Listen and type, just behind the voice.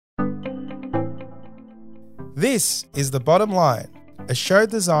This is The Bottom Line, a show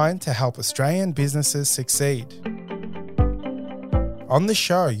designed to help Australian businesses succeed. On the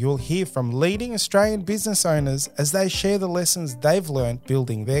show, you'll hear from leading Australian business owners as they share the lessons they've learned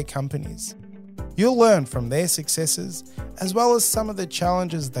building their companies. You'll learn from their successes as well as some of the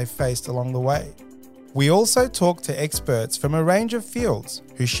challenges they've faced along the way. We also talk to experts from a range of fields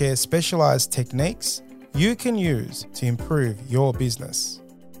who share specialised techniques you can use to improve your business.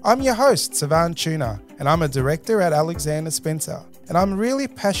 I'm your host, Savan Tuna, and I'm a director at Alexander Spencer, and I'm really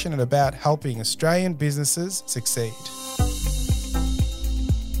passionate about helping Australian businesses succeed.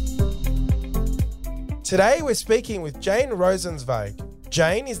 Today we're speaking with Jane Rosenzweig.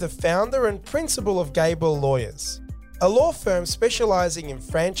 Jane is the founder and principal of Gable Lawyers, a law firm specialising in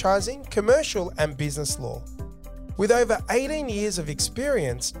franchising, commercial and business law. With over 18 years of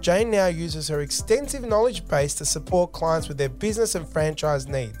experience, Jane now uses her extensive knowledge base to support clients with their business and franchise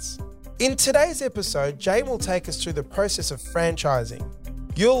needs. In today's episode, Jane will take us through the process of franchising.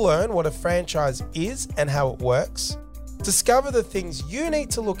 You'll learn what a franchise is and how it works, discover the things you need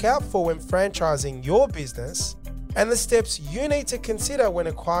to look out for when franchising your business, and the steps you need to consider when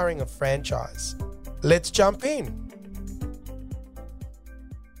acquiring a franchise. Let's jump in.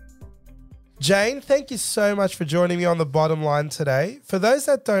 Jane, thank you so much for joining me on The Bottom Line today. For those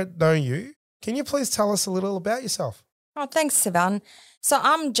that don't know you, can you please tell us a little about yourself? Oh, thanks, Savan. So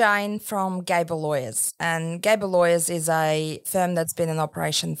I'm Jane from Gable Lawyers, and Gable Lawyers is a firm that's been in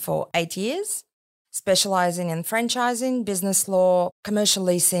operation for 8 years, specialising in franchising, business law, commercial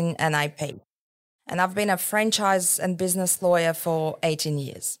leasing and AP. And I've been a franchise and business lawyer for 18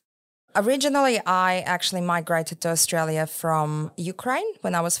 years. Originally, I actually migrated to Australia from Ukraine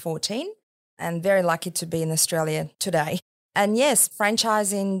when I was 14. And very lucky to be in Australia today. And yes,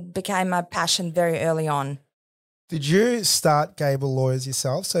 franchising became my passion very early on. Did you start Gable Lawyers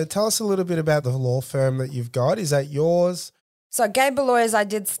yourself? So tell us a little bit about the law firm that you've got. Is that yours? So Gable Lawyers, I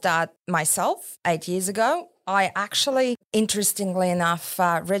did start myself 8 years ago. I actually, interestingly enough,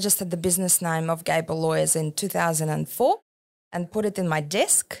 registered the business name of Gable Lawyers in 2004 and put it in my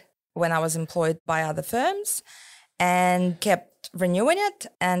desk when I was employed by other firms and kept renewing it,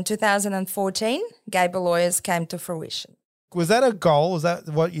 and 2014, Gable Lawyers came to fruition. Was that a goal? Was that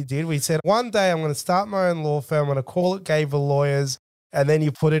what you did? We said, one day I'm going to start my own law firm, I'm going to call it Gable Lawyers, and then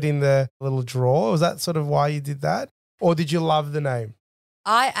you put it in the little drawer. Was that sort of why you did that? Or did you love the name?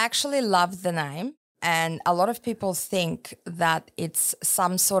 I actually love the name, and a lot of people think that it's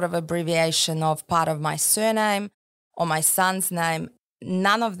some sort of abbreviation of part of my surname or my son's name.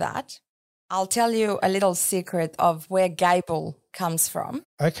 None of that. I'll tell you a little secret of where Gable comes from.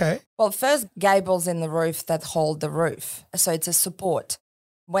 Okay. Well, first, gables in the roof that hold the roof. So it's a support.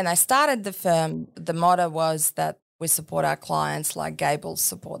 When I started the firm, the motto was that we support our clients like gables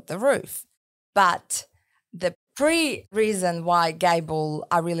support the roof. But the reason why Gable,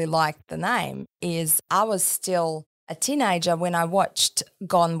 I really liked the name, is I was still a teenager when I watched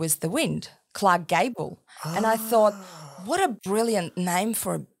Gone with the Wind, Clark Gable. And I thought, what a brilliant name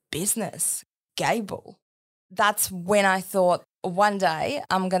for a business, Gable. That's when I thought, one day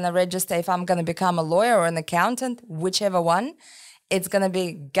I'm going to register, if I'm going to become a lawyer or an accountant, whichever one, it's going to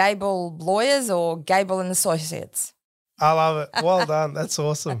be Gable Lawyers or Gable and Associates. I love it. Well done. That's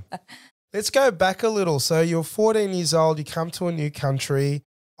awesome. Let's go back a little. So you're 14 years old, you come to a new country.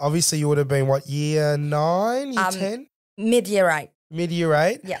 Obviously you would have been, what, year 9, year 10? Mid-year 8. Mid-year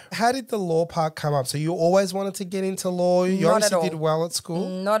 8? Yeah. How did the law part come up? So you always wanted to get into law? You Not obviously at all. did well at school?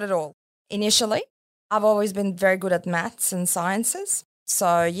 Not at all. Initially, I've always been very good at maths and sciences.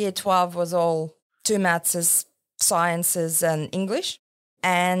 So year 12 was all 2 maths, sciences and English.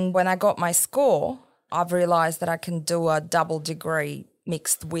 And when I got my score, I've realised that I can do a double degree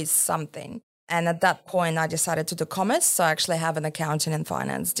mixed with something. And at that point, I decided to do commerce. So I actually have an accounting and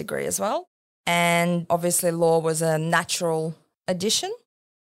finance degree as well. And obviously law was a natural addition.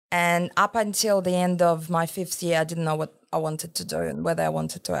 And up until the end of my 5th year, I didn't know what I wanted to do and whether I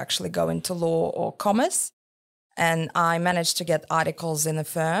wanted to actually go into law or commerce. And I managed to get articles in a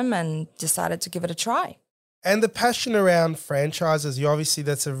firm and decided to give it a try. And the passion around franchises, obviously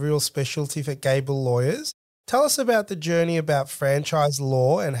that's a real specialty for Gable Lawyers. Tell us about the journey about franchise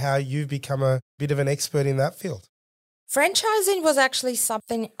law and how you've become a bit of an expert in that field. Franchising was actually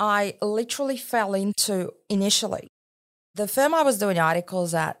something I literally fell into initially. The firm I was doing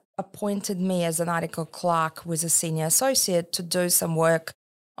articles at appointed me as an article clerk who was a senior associate to do some work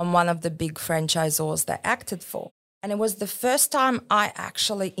on one of the big franchisors they acted for. And it was the first time I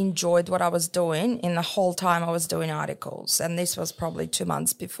actually enjoyed what I was doing in the whole time I was doing articles. And this was probably 2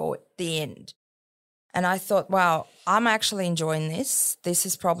 months before the end. And I thought, wow, I'm actually enjoying this. This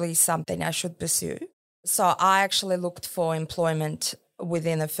is probably something I should pursue. So I actually looked for employment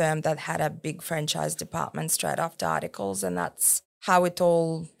within a firm that had a big franchise department straight after Articles, and that's how it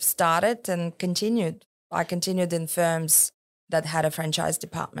all started and continued. I continued in firms that had a franchise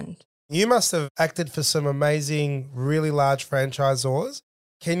department. You must have acted for some amazing, really large franchisors.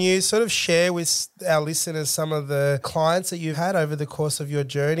 Can you sort of share with our listeners some of the clients that you've had over the course of your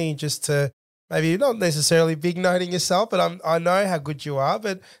journey, just to maybe not necessarily big noting yourself, but I know how good you are,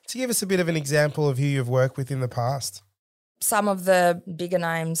 but to give us a bit of an example of who you've worked with in the past? Some of the bigger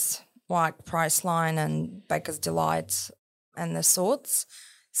names like Priceline and Baker's Delight and the sorts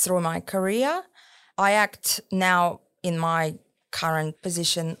through my career. I act now in my current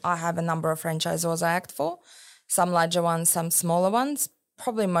position. I have a number of franchisors I act for, some larger ones, some smaller ones.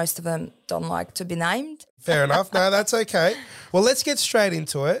 Probably most of them don't like to be named. Fair enough. No, that's okay. Well, let's get straight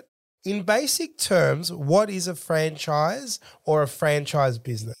into it. In basic terms, what is a franchise or a franchise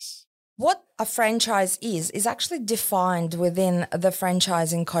business? What a franchise is actually defined within the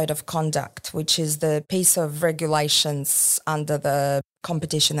Franchising Code of Conduct, which is the piece of regulations under the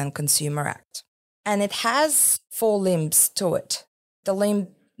Competition and Consumer Act. And it has 4 limbs to it. The limb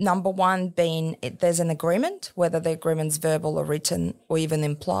number 1 being there's an agreement, whether the agreement's verbal or written or even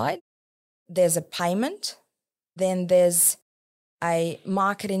implied. There's a payment. Then there's a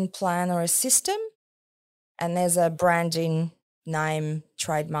marketing plan or a system. And there's a branding, name,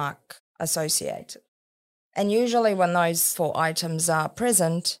 trademark associated. And usually when those 4 items are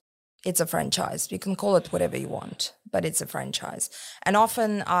present, it's a franchise. You can call it whatever you want, but it's a franchise. And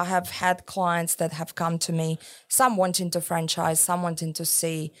often I have had clients that have come to me, some wanting to franchise, some wanting to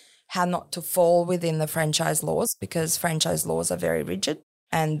see how not to fall within the franchise laws, because franchise laws are very rigid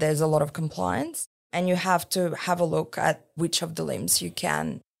and there's a lot of compliance. And you have to have a look at which of the limbs you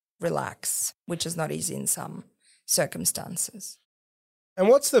can relax, which is not easy in some circumstances. And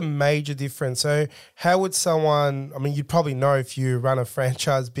what's the major difference? So how would someone, I mean, you'd probably know if you run a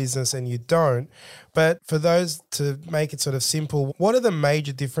franchise business and you don't, but for those, to make it sort of simple, what are the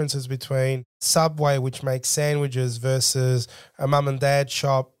major differences between Subway, which makes sandwiches, versus a mum and dad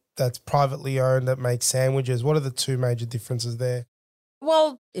shop that's privately owned that makes sandwiches? What are the 2 major differences there?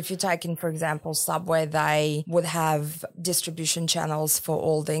 Well, if you're taking, for example, Subway, they would have distribution channels for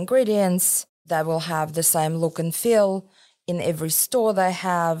all the ingredients. They will have the same look and feel in every store they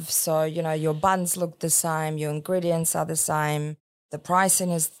have. So, your buns look the same, your ingredients are the same, the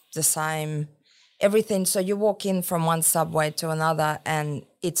pricing is the same, everything. So you walk in from one Subway to another and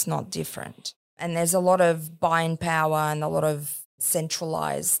it's not different. And there's a lot of buying power and a lot of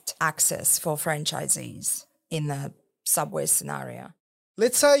centralized access for franchisees in the Subway scenario.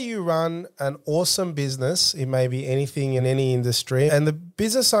 Let's say you run an awesome business, it may be anything in any industry, and the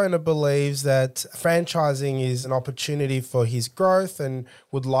business owner believes that franchising is an opportunity for his growth and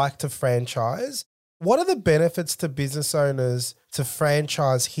would like to franchise. What are the benefits to business owners to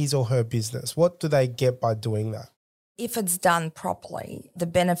franchise his or her business? What do they get by doing that? If it's done properly, the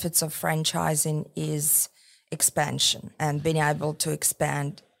benefits of franchising is expansion and being able to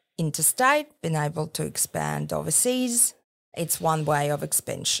expand interstate, being able to expand overseas. It's one way of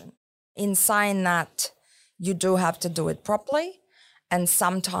expansion. In saying that, you do have to do it properly, and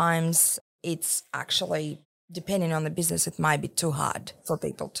sometimes it's actually, depending on the business, it might be too hard for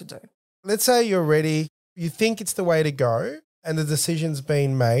people to do. Let's say you're ready, you think it's the way to go, and the decision's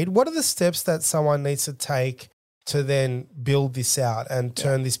been made. What are the steps that someone needs to take to then build this out and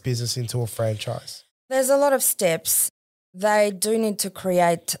turn this business into a franchise? There's a lot of steps. They do need to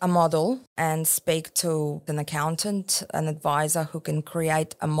create a model and speak to an accountant, an advisor who can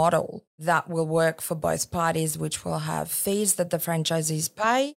create a model that will work for both parties, which will have fees that the franchisees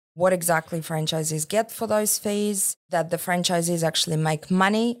pay, what exactly franchisees get for those fees, that the franchisees actually make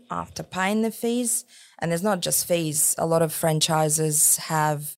money after paying the fees. And there's not just fees. A lot of franchises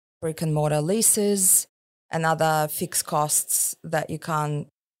have brick and mortar leases and other fixed costs that you can't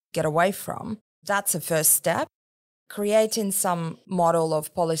get away from. That's a first step. Creating some model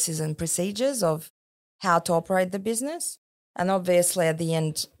of policies and procedures of how to operate the business. And obviously at the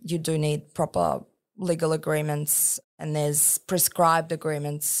end, you do need proper legal agreements, and there's prescribed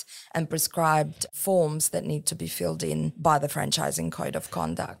agreements and prescribed forms that need to be filled in by the Franchising Code of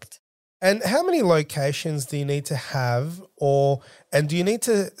Conduct. And how many locations do you need to have, and do you need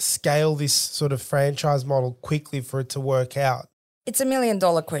to scale this sort of franchise model quickly for it to work out? It's $1 million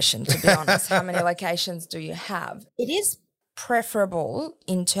question, to be honest. How many locations do you have? It is preferable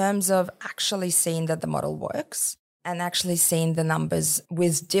in terms of actually seeing that the model works and actually seeing the numbers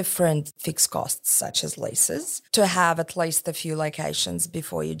with different fixed costs, such as leases, to have at least a few locations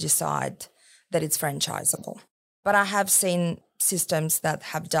before you decide that it's franchisable. But I have seen systems that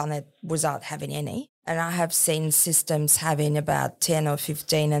have done it without having any. And I have seen systems having about 10 or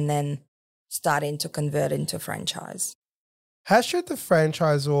 15 and then starting to convert into franchise. How should the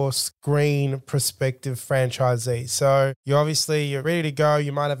franchisor screen prospective franchisees? So you're ready to go.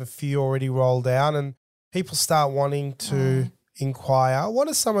 You might have a few already rolled out and people start wanting to inquire. What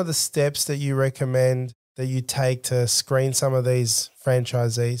are some of the steps that you recommend that you take to screen some of these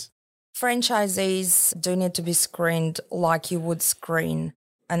franchisees? Franchisees do need to be screened like you would screen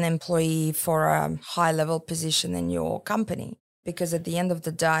an employee for a high-level position in your company, because at the end of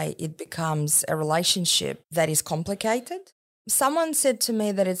the day, it becomes a relationship that is complicated. Someone said to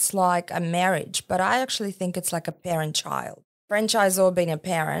me that it's like a marriage, but I actually think it's like a parent-child. Franchisor being a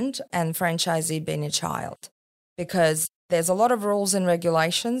parent and franchisee being a child, because there's a lot of rules and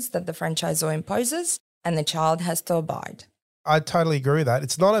regulations that the franchisor imposes and the child has to abide. I totally agree with that.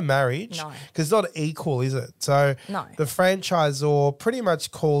 It's not a marriage because it's not equal, is it? So the franchisor pretty much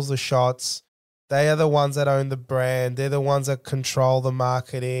calls the shots. They are the ones that own the brand. They're the ones that control the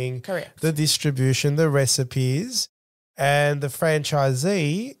marketing, Correct. the distribution, the recipes. And the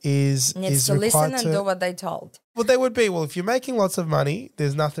franchisee needs to listen and do what they're told. Well, they would be. Well, if you're making lots of money,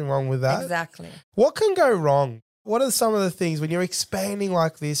 there's nothing wrong with that. Exactly. What can go wrong? What are some of the things when you're expanding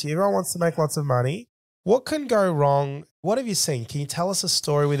like this, everyone wants to make lots of money? What can go wrong? What have you seen? Can you tell us a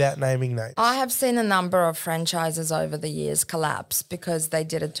story without naming names? I have seen a number of franchises over the years collapse because they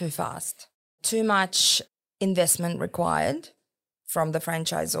did it too fast. Too much investment required from the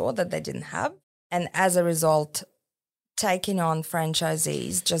franchisor that they didn't have. And as a result, taking on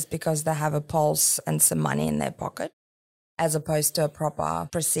franchisees just because they have a pulse and some money in their pocket, as opposed to a proper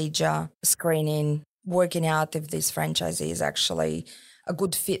procedure, screening, working out if this franchisee is actually a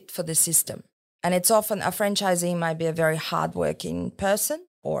good fit for the system. And it's often a franchisee might be a very hardworking person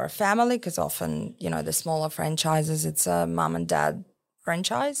or a family, because often, the smaller franchises, it's a mum and dad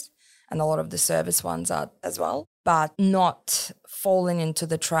franchise, and a lot of the service ones are as well, but not falling into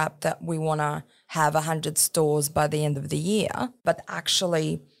the trap that we want to have 100 stores by the end of the year, but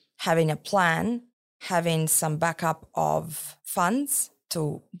actually having a plan, having some backup of funds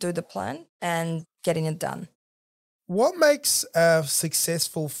to do the plan and getting it done. What makes a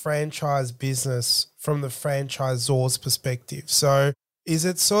successful franchise business from the franchisor's perspective? So is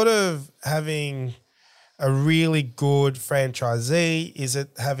it sort of having a really good franchisee? Is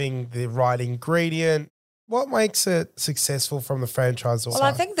it having the right ingredient? What makes it successful from the franchisor side? Well,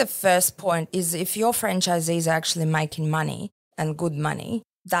 I think the first point is if your franchisee is actually making money and good money,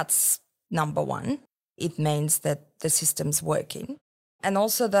 that's number one. It means that the system's working. And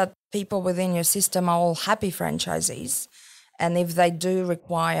also that people within your system are all happy franchisees. And if they do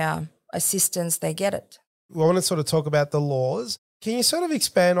require assistance, they get it. I want to sort of talk about the laws. Can you sort of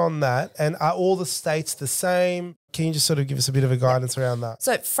expand on that? And are all the states the same? Can you just sort of give us a bit of a guidance around that?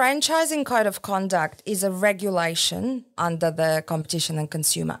 So Franchising Code of Conduct is a regulation under the Competition and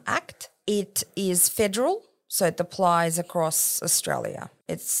Consumer Act. It is federal, so it applies across Australia.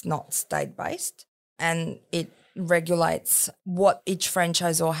 It's not state-based. And it regulates what each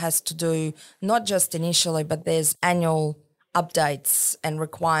franchisor has to do, not just initially, but there's annual updates and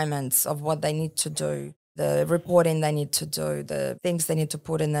requirements of what they need to do, the reporting they need to do, the things they need to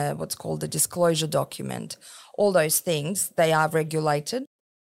put in what's called the disclosure document. All those things, they are regulated,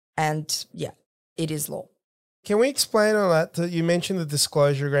 and it is law. Can we explain on that? You mentioned the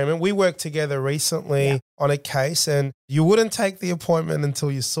disclosure agreement. We worked together recently on a case, and you wouldn't take the appointment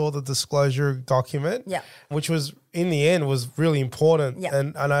until you saw the disclosure document, which was, in the end, was really important. Yeah.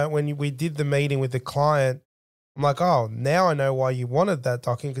 And I know when we did the meeting with the client, I'm like, oh, now I know why you wanted that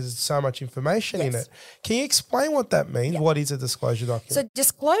document, because there's so much information in it. Can you explain what that means? What is a disclosure document? So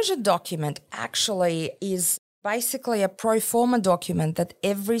disclosure document actually is basically a pro forma document that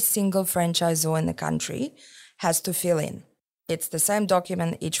every single franchisor in the country has to fill in. It's the same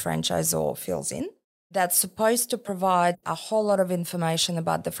document each franchisor fills in. That's supposed to provide a whole lot of information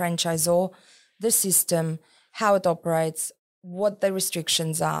about the franchisor, the system, how it operates, what the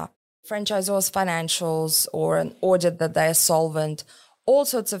restrictions are, franchisor's financials or an audit that they are solvent, all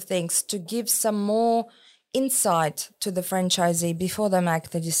sorts of things to give some more insight to the franchisee before they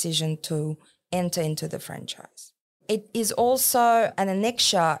make the decision to enter into the franchise. It is also an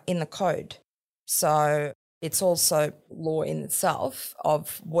annexure in the code. So it's also law in itself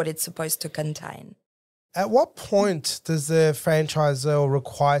of what it's supposed to contain. At what point does the franchisor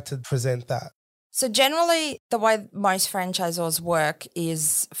require to present that? So generally, the way most franchisors work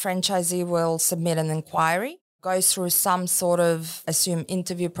is franchisee will submit an inquiry, go through some sort of,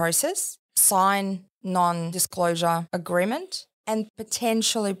 interview process, sign non-disclosure agreement, and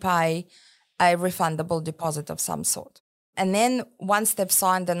potentially pay a refundable deposit of some sort. And then once they've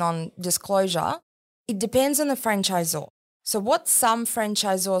signed the non-disclosure, it depends on the franchisor. So what some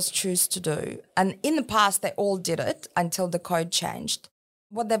franchisors choose to do, and in the past they all did it until the code changed.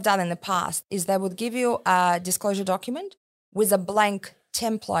 What they've done in the past is they would give you a disclosure document with a blank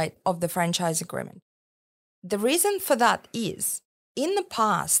template of the franchise agreement. The reason for that is, in the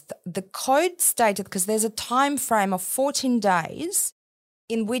past, the code stated, because there's a time frame of 14 days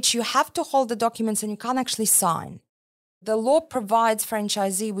in which you have to hold the documents and you can't actually sign. The law provides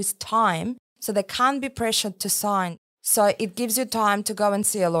franchisee with time, so they can't be pressured to sign. So it gives you time to go and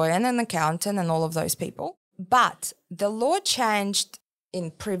see a lawyer and an accountant and all of those people. But the law changed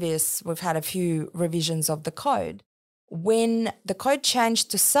we've had a few revisions of the code. When the code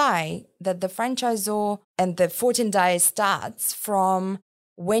changed to say that the franchisor and the 14 days starts from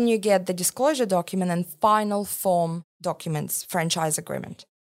when you get the disclosure document and final form documents, franchise agreement.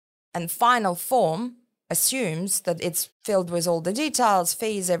 And final form assumes that it's filled with all the details,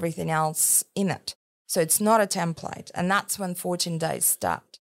 fees, everything else in it. So it's not a template. And that's when 14 days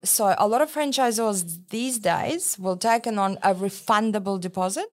start. So a lot of franchisors these days will take on a refundable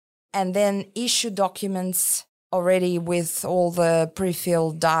deposit and then issue documents already with all the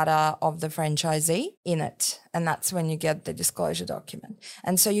pre-filled data of the franchisee in it. And that's when you get the disclosure document.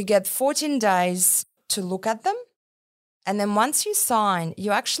 And so you get 14 days to look at them. And then once you sign,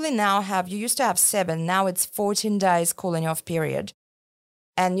 you actually now you used to have 7, now it's 14 days cooling off period.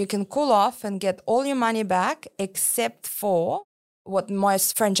 And you can cool off and get all your money back except for what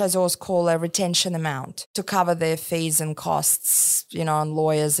most franchisors call a retention amount to cover their fees and costs, on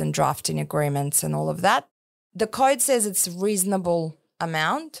lawyers and drafting agreements and all of that. The code says it's a reasonable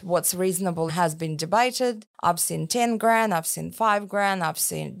amount. What's reasonable has been debated. I've seen 10 grand, I've seen 5 grand, I've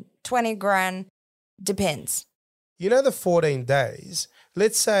seen 20 grand. Depends. The 14 days,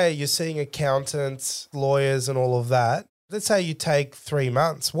 let's say you're seeing accountants, lawyers and all of that. Let's say you take 3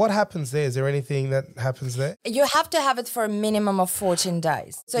 months. What happens there? Is there anything that happens there? You have to have it for a minimum of 14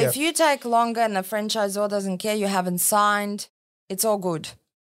 days. So if you take longer and the franchisor doesn't care, you haven't signed, it's all good.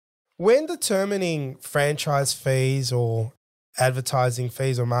 When determining franchise fees or advertising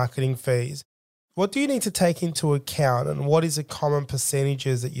fees or marketing fees, what do you need to take into account, and what is the common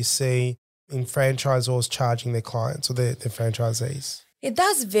percentages that you see in franchisors charging their clients or their franchisees? It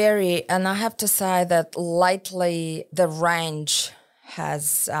does vary, and I have to say that lately the range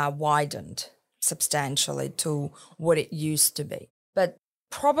has widened substantially to what it used to be. But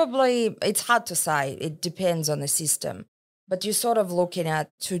probably, it's hard to say, it depends on the system. But you're sort of looking at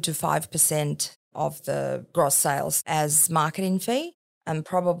 2 to 5% of the gross sales as marketing fee and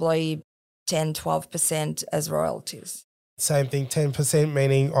probably 10, 12% as royalties. Same thing, 10%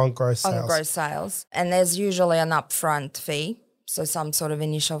 meaning on gross sales. On gross sales. And there's usually an upfront fee. So some sort of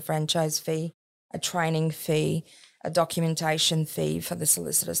initial franchise fee, a training fee, a documentation fee for the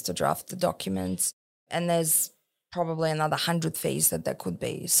solicitors to draft the documents. And there's probably another 100 fees that there could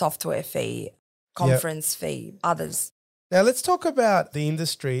be, software fee, conference fee, others. Now let's talk about the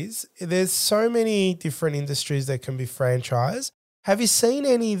industries. There's so many different industries that can be franchised. Have you seen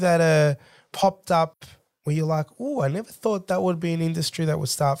any that are popped up where you're like, oh, I never thought that would be an industry that would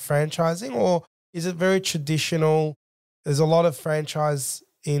start franchising? Or is it very traditional? There's a lot of franchise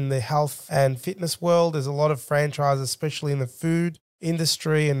in the health and fitness world. There's a lot of franchise, especially in the food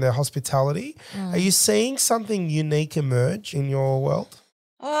industry and the hospitality. Are you seeing something unique emerge in your world?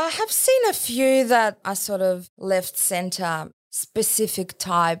 I have seen a few that are sort of left centre, specific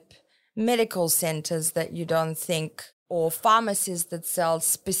type medical centres that you don't think, or pharmacies that sell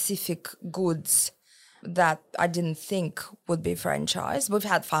specific goods that I didn't think would be franchised. We've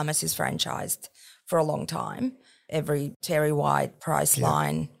had pharmacies franchised for a long time. Every Terry White,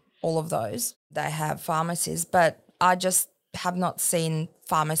 Priceline, all of those, they have pharmacies. But I just have not seen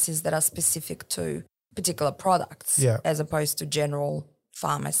pharmacies that are specific to particular products as opposed to general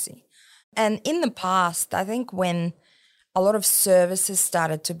pharmacy. And in the past, I think when a lot of services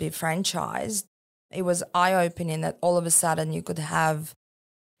started to be franchised, it was eye-opening that all of a sudden you could have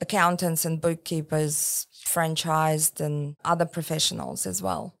accountants and bookkeepers franchised and other professionals as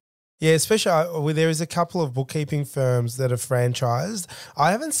well. Yeah, especially there is a couple of bookkeeping firms that are franchised.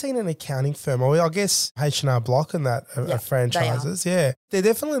 I haven't seen an accounting firm. I guess H&R Block and that are franchises. They're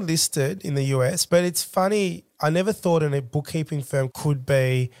definitely listed in the US, but it's funny. I never thought a bookkeeping firm could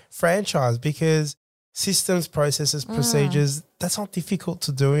be franchised because systems, processes, procedures, that's not difficult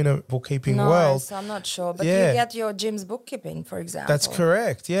to do in a bookkeeping world. So I'm not sure. But you get your gym's bookkeeping, for example. That's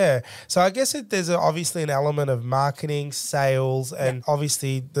correct, yeah. So I guess there's obviously an element of marketing, sales, and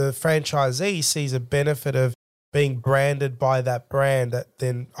obviously the franchisee sees a benefit of being branded by that brand that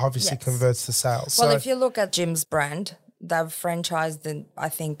then obviously converts to sales. Well, if you look at Jim's brand, They've franchised, I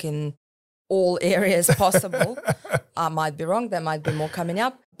think, in all areas possible. I might be wrong. There might be more coming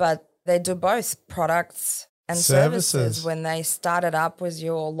up, but they do both products and services when they started up with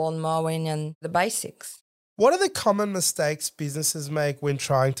your lawn mowing and the basics. What are the common mistakes businesses make when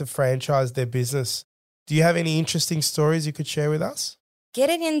trying to franchise their business? Do you have any interesting stories you could share with us?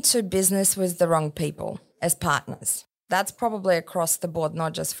 Getting into business with the wrong people as partners. That's probably across the board,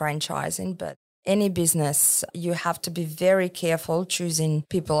 not just franchising, but any business. You have to be very careful choosing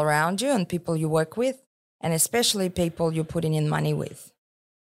people around you and people you work with, and especially people you're putting in money with.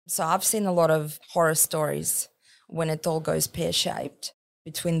 So I've seen a lot of horror stories when it all goes pear-shaped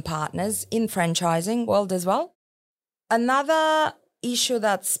between partners in franchising world as well. Another issue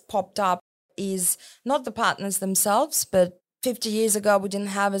that's popped up is not the partners themselves, but 50 years ago, we didn't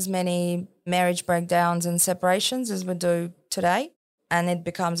have as many marriage breakdowns and separations as we do today. And it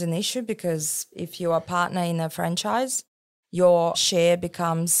becomes an issue because if you're a partner in a franchise, your share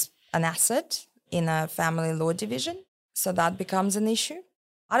becomes an asset in a family law division. So that becomes an issue.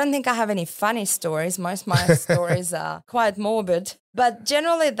 I don't think I have any funny stories. Most of my stories are quite morbid. But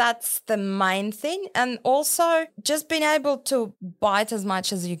generally, that's the main thing. And also just being able to bite as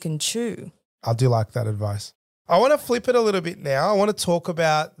much as you can chew. I do like that advice. I want to flip it a little bit now. I want to talk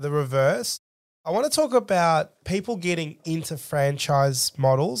about the reverse. I want to talk about people getting into franchise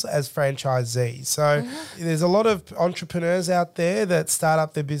models as franchisees. So there's a lot of entrepreneurs out there that start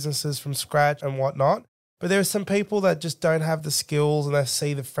up their businesses from scratch and whatnot. But there are some people that just don't have the skills and they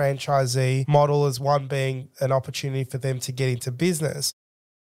see the franchisee model as one being an opportunity for them to get into business.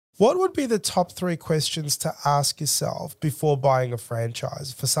 What would be the top 3 questions to ask yourself before buying a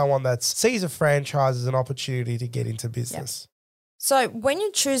franchise for someone that sees a franchise as an opportunity to get into business? Yeah. So when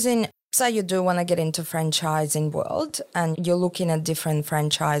you're choosing, say you do want to get into franchising world and you're looking at different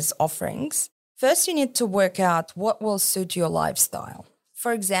franchise offerings, first you need to work out what will suit your lifestyle.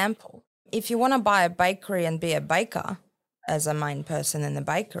 For example, if you want to buy a bakery and be a baker as a main person in the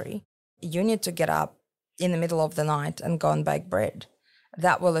bakery, you need to get up in the middle of the night and go and bake bread.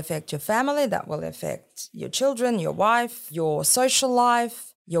 That will affect your family, that will affect your children, your wife, your social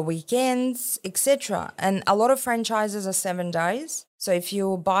life, your weekends, etc. And a lot of franchises are 7 days. So if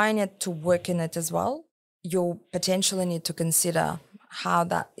you're buying it to work in it as well, you'll potentially need to consider how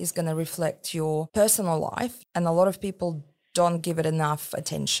that is going to reflect your personal life. And a lot of people don't give it enough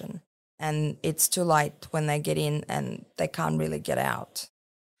attention. And it's too late when they get in and they can't really get out.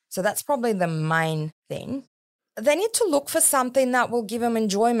 So that's probably the main thing. They need to look for something that will give them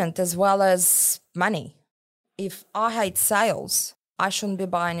enjoyment as well as money. If I hate sales, I shouldn't be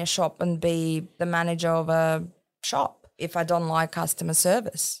buying a shop and be the manager of a shop if I don't like customer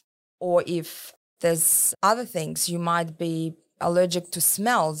service. Or if there's other things, you might be allergic to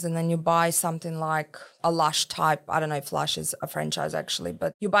smells and then you buy something like a Lush type, I don't know if Lush is a franchise actually,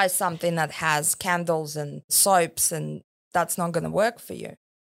 but you buy something that has candles and soaps and that's not going to work for you.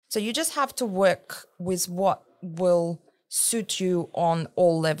 So you just have to work with what will suit you on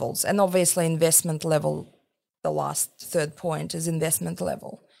all levels. And obviously investment level, the last third point is investment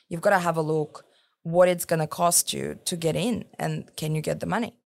level. You've got to have a look what it's going to cost you to get in and can you get the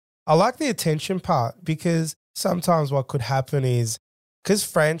money? I like the attention part because sometimes what could happen is because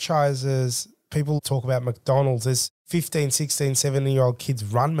franchises, people talk about McDonald's, there's 15, 16, 17-year-old kids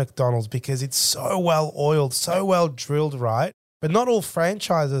run McDonald's because it's so well oiled, so well drilled, right? But not all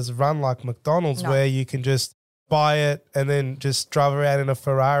franchises run like McDonald's where you can just buy it and then just drive around in a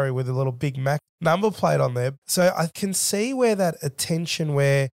Ferrari with a little Big Mac number plate on there. So I can see where that attention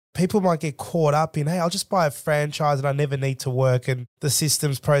where people might get caught up in, hey, I'll just buy a franchise and I never need to work and the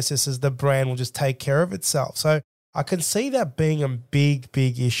systems, processes, the brand will just take care of itself. So I can see that being a big,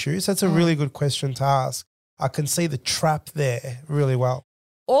 big issue. So that's a really good question to ask. I can see the trap there really well.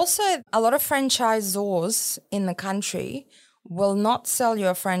 Also, a lot of franchisors in the country will not sell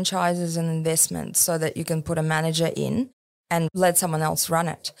your franchise as an investment so that you can put a manager in and let someone else run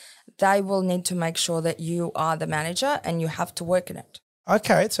it. They will need to make sure that you are the manager and you have to work in it.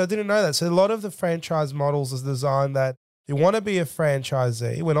 Okay, so I didn't know that. So a lot of the franchise models is designed that you want to be a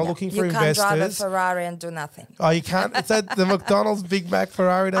franchisee. We're not looking for investors. You can't drive a Ferrari and do nothing. Oh, you can't? Is that the McDonald's Big Mac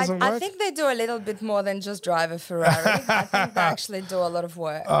Ferrari doesn't work? I think they do a little bit more than just drive a Ferrari. I think they actually do a lot of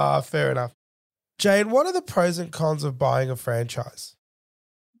work. Fair enough. Jane, what are the pros and cons of buying a franchise?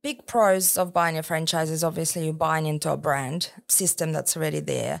 Big pros of buying a franchise is obviously you're buying into a brand system that's already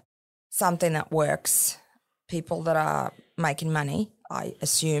there, something that works, people that are making money. I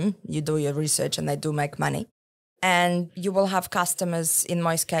assume you do your research and they do make money. And you will have customers in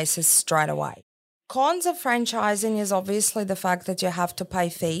most cases straight away. Cons of franchising is obviously the fact that you have to pay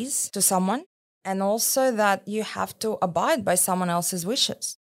fees to someone. And also that you have to abide by someone else's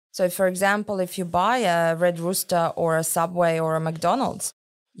wishes. So, for example, if you buy a Red Rooster or a Subway or a McDonald's,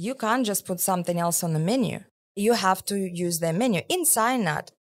 you can't just put something else on the menu. You have to use their menu. In saying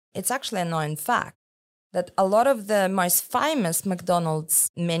that, it's actually a known fact that a lot of the most famous McDonald's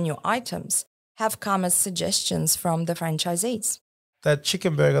menu items have come as suggestions from the franchisees. That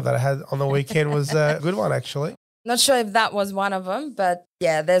chicken burger that I had on the weekend was a good one, actually. Not sure if that was one of them, but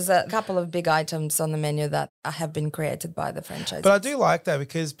yeah, there's a couple of big items on the menu that have been created by the franchisees. But I do like that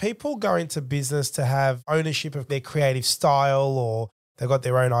because people go into business to have ownership of their creative style or they've got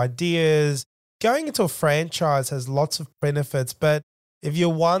their own ideas. Going into a franchise has lots of benefits, but if you're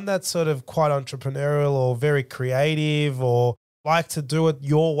one that's sort of quite entrepreneurial or very creative or like to do it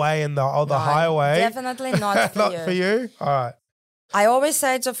your way and the highway. Definitely not for you. Not for you? All right. I always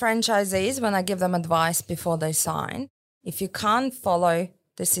say to franchisees when I give them advice before they sign, if you can't follow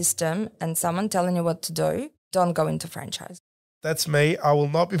the system and someone telling you what to do, don't go into franchise. That's me. I will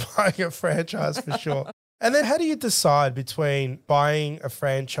not be buying a franchise for sure. And then how do you decide between buying a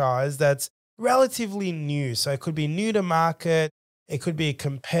franchise that's relatively new? So it could be new to market. It could be a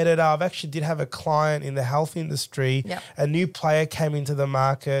competitor. I've actually did have a client in the health industry. Yep. A new player came into the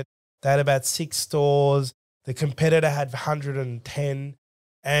market. They had about 6 stores. The competitor had 110.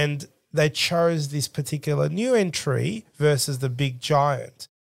 And they chose this particular new entry versus the big giant.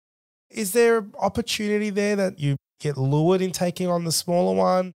 Is there an opportunity there that you get lured in taking on the smaller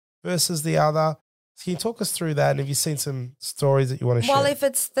one versus the other? Can you talk us through that? And have you seen some stories that you want to share? Well, if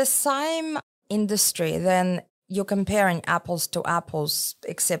it's the same industry, then you're comparing apples to apples,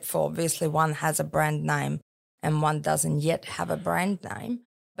 except for obviously one has a brand name and one doesn't yet have a brand name.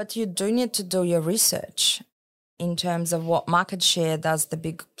 But you do need to do your research in terms of what market share does the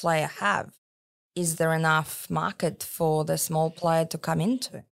big player have? Is there enough market for the small player to come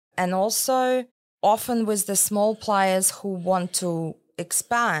into? And also, often with the small players who want to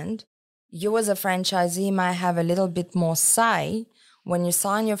expand, you as a franchisee may have a little bit more say when you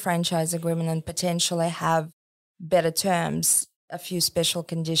sign your franchise agreement and potentially have better terms, a few special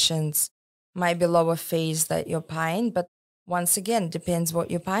conditions, maybe lower fees that you're paying. But once again, depends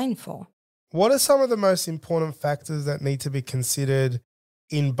what you're paying for. What are some of the most important factors that need to be considered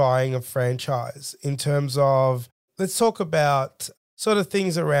in buying a franchise in terms of, let's talk about sort of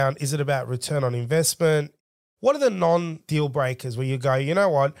things around, is it about return on investment? What are the non-deal breakers where you go, you know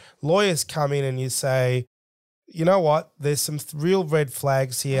what, lawyers come in and you say, you know what, there's some real red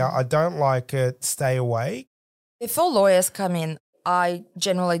flags here. I don't like it. Stay away. Before lawyers come in, I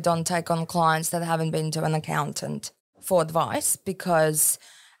generally don't take on clients that haven't been to an accountant for advice because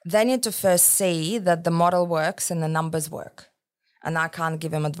they need to first see that the model works and the numbers work. And I can't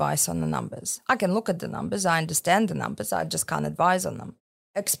give them advice on the numbers. I can look at the numbers. I understand the numbers. I just can't advise on them.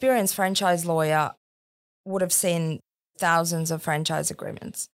 Experienced franchise lawyer would have seen thousands of franchise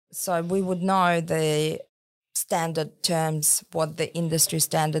agreements. So we would know the standard terms, what the industry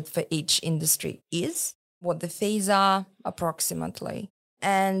standard for each industry is, what the fees are approximately.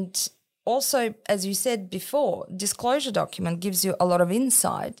 And also, as you said before, disclosure document gives you a lot of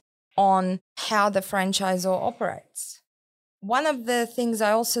insight on how the franchisor operates. One of the things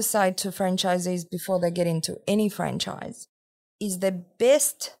I also say to franchisees before they get into any franchise is the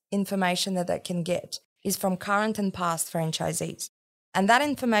best information that they can get is from current and past franchisees. And that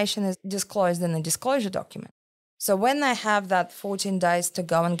information is disclosed in the disclosure document. So when they have that 14 days to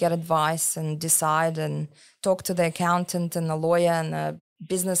go and get advice and decide and talk to the accountant and the lawyer and the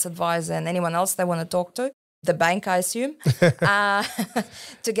business advisor and anyone else they want to talk to, the bank, I assume,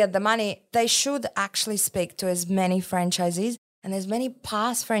 to get the money, they should actually speak to as many franchisees and as many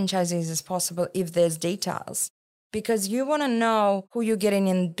past franchisees as possible if there's details, because you want to know who you're getting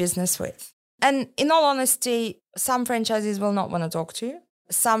in business with. And in all honesty, some franchisees will not want to talk to you.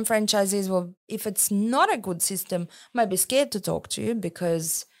 Some franchisees will, if it's not a good system, might be scared to talk to you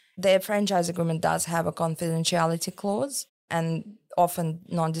because their franchise agreement does have a confidentiality clause and often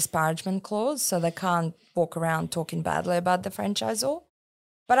non-disparagement clause, so they can't walk around talking badly about the franchisor.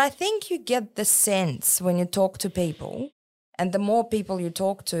 But I think you get the sense when you talk to people, and the more people you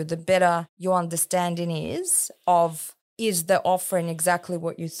talk to, the better your understanding is of, is the offering exactly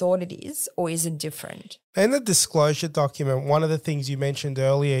what you thought it is, or is it different? In the disclosure document, one of the things you mentioned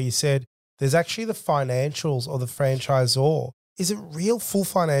earlier, you said there's actually the financials of the franchisor. Is it real full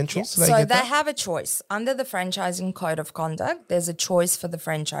financials? Yes. So they have a choice. Under the franchising code of conduct, there's a choice for the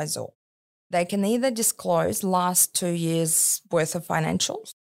franchisor. They can either disclose last 2 years' worth of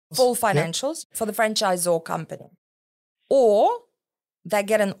financials, full financials for the franchisor company, or they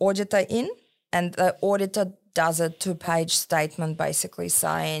get an auditor in and the auditor does a 2-page statement basically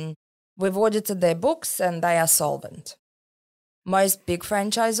saying We've audited their books and they are solvent. Most big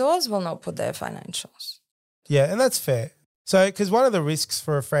franchisors will not put their financials. Yeah, and that's fair. So, because one of the risks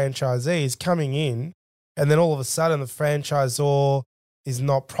for a franchisee is coming in and then all of a sudden the franchisor is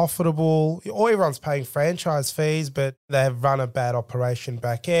not profitable, or everyone's paying franchise fees, but they have run a bad operation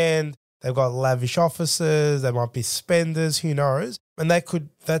back end. They've got lavish offices. They might be spenders, who knows? And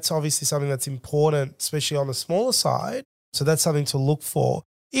that's obviously something that's important, especially on the smaller side. So that's something to look for.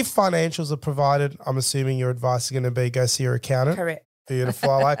 If financials are provided, I'm assuming your advice is going to be go see your accountant. Correct. Beautiful.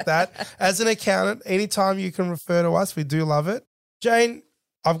 I like that. As an accountant, anytime you can refer to us, we do love it. Jane,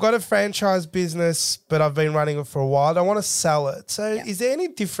 I've got a franchise business, but I've been running it for a while. I want to sell it. So is there any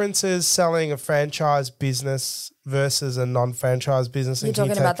differences selling a franchise business versus a non-franchise business? You're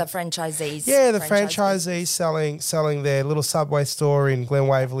talking about the franchisees. Yeah, the franchisees selling their little Subway store in Glen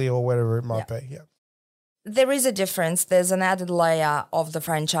Waverley or whatever it might be. Yeah. There is a difference. There's an added layer of the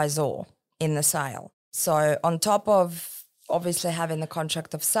franchisor in the sale. So on top of obviously having the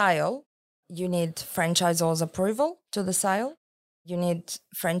contract of sale, you need franchisor's approval to the sale. You need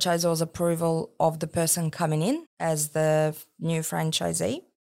franchisor's approval of the person coming in as the new franchisee.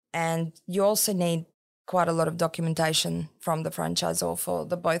 And you also need quite a lot of documentation from the franchisor for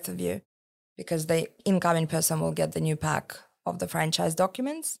the both of you, because the incoming person will get the new pack of the franchise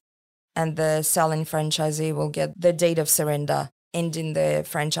documents and the selling franchisee will get the deed of surrender ending the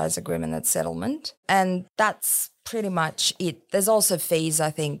franchise agreement at settlement. And that's pretty much it. There's also fees. I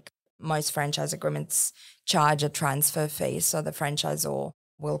think most franchise agreements charge a transfer fee, so the franchisor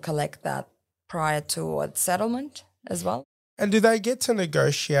will collect that prior to settlement as well. And do they get to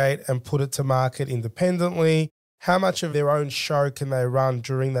negotiate and put it to market independently? How much of their own show can they run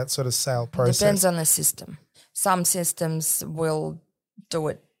during that sort of sale process? Depends on the system. Some systems will do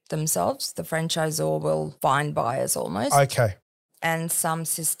it themselves. The franchisor will find buyers almost. Okay. And some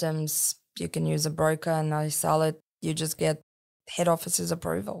systems you can use a broker and they sell it. You just get head office's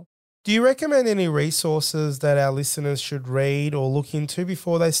approval. Do you recommend any resources that our listeners should read or look into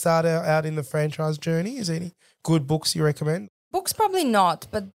before they start out in the franchise journey? Is there any good books you recommend? Books probably not,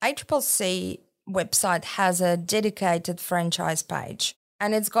 but ACCC website has a dedicated franchise page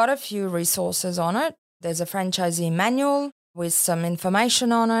and it's got a few resources on it. There's a franchisee manual with some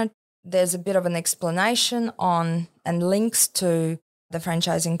information on it. There's a bit of an explanation on and links to the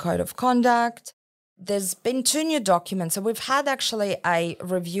franchising code of conduct. There's been 2 new documents. So we've had actually a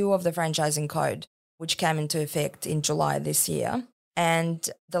review of the franchising code, which came into effect in July this year. And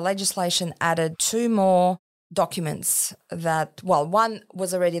the legislation added 2 more documents that, well, one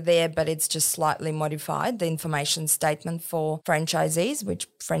was already there, but it's just slightly modified, the information statement for franchisees, which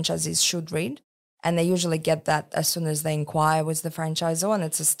franchisees should read. And they usually get that as soon as they inquire with the franchisor, and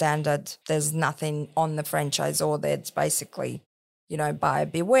it's a standard. There's nothing on the franchisor there. It's basically, buyer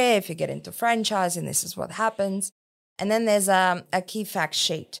beware if you get into franchising, this is what happens. And then there's a key fact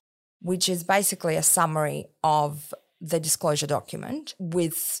sheet, which is basically a summary of the disclosure document.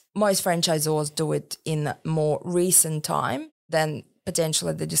 With most franchisors do it in more recent time than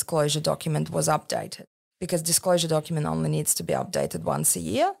potentially the disclosure document was updated, because disclosure document only needs to be updated once a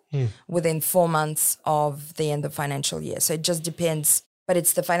year within 4 months of the end of financial year. So it just depends, but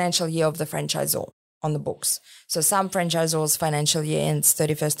it's the financial year of the franchisor on the books. So some franchisors' financial year ends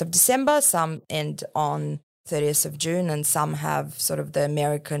 31st of December, some end on 30th of June, and some have sort of the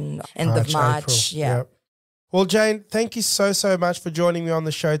American end of March. April. Yep. Well, Jane, thank you so much for joining me on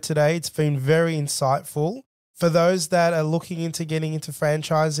the show today. It's been very insightful. For those that are looking into getting into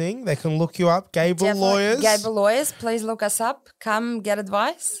franchising, they can look you up, Gable Lawyers. Gable Lawyers, please look us up. Come get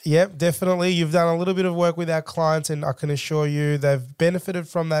advice. Yep, definitely. You've done a little bit of work with our clients and I can assure you they've benefited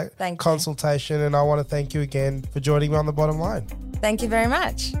from that consultation. And I want to thank you again for joining me on The Bottom Line. Thank you very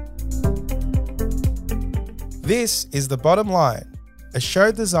much. This is The Bottom Line, a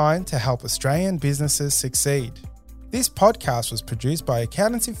show designed to help Australian businesses succeed. This podcast was produced by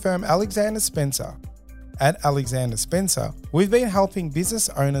accountancy firm Alexander Spencer. At Alexander Spencer, we've been helping business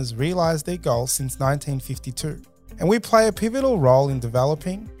owners realise their goals since 1952, and we play a pivotal role in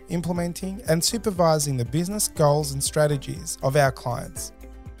developing, implementing, and supervising the business goals and strategies of our clients.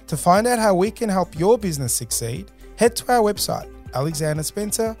 To find out how we can help your business succeed, head to our website,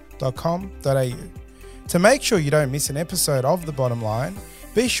 alexanderspencer.com.au. To make sure you don't miss an episode of The Bottom Line,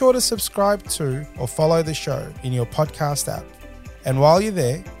 be sure to subscribe to or follow the show in your podcast app. And while you're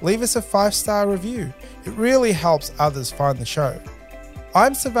there, leave us a 5-star review. It really helps others find the show.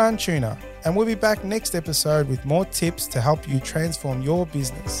 I'm Savan Tuna, and we'll be back next episode with more tips to help you transform your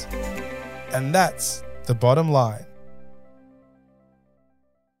business. And that's The Bottom Line.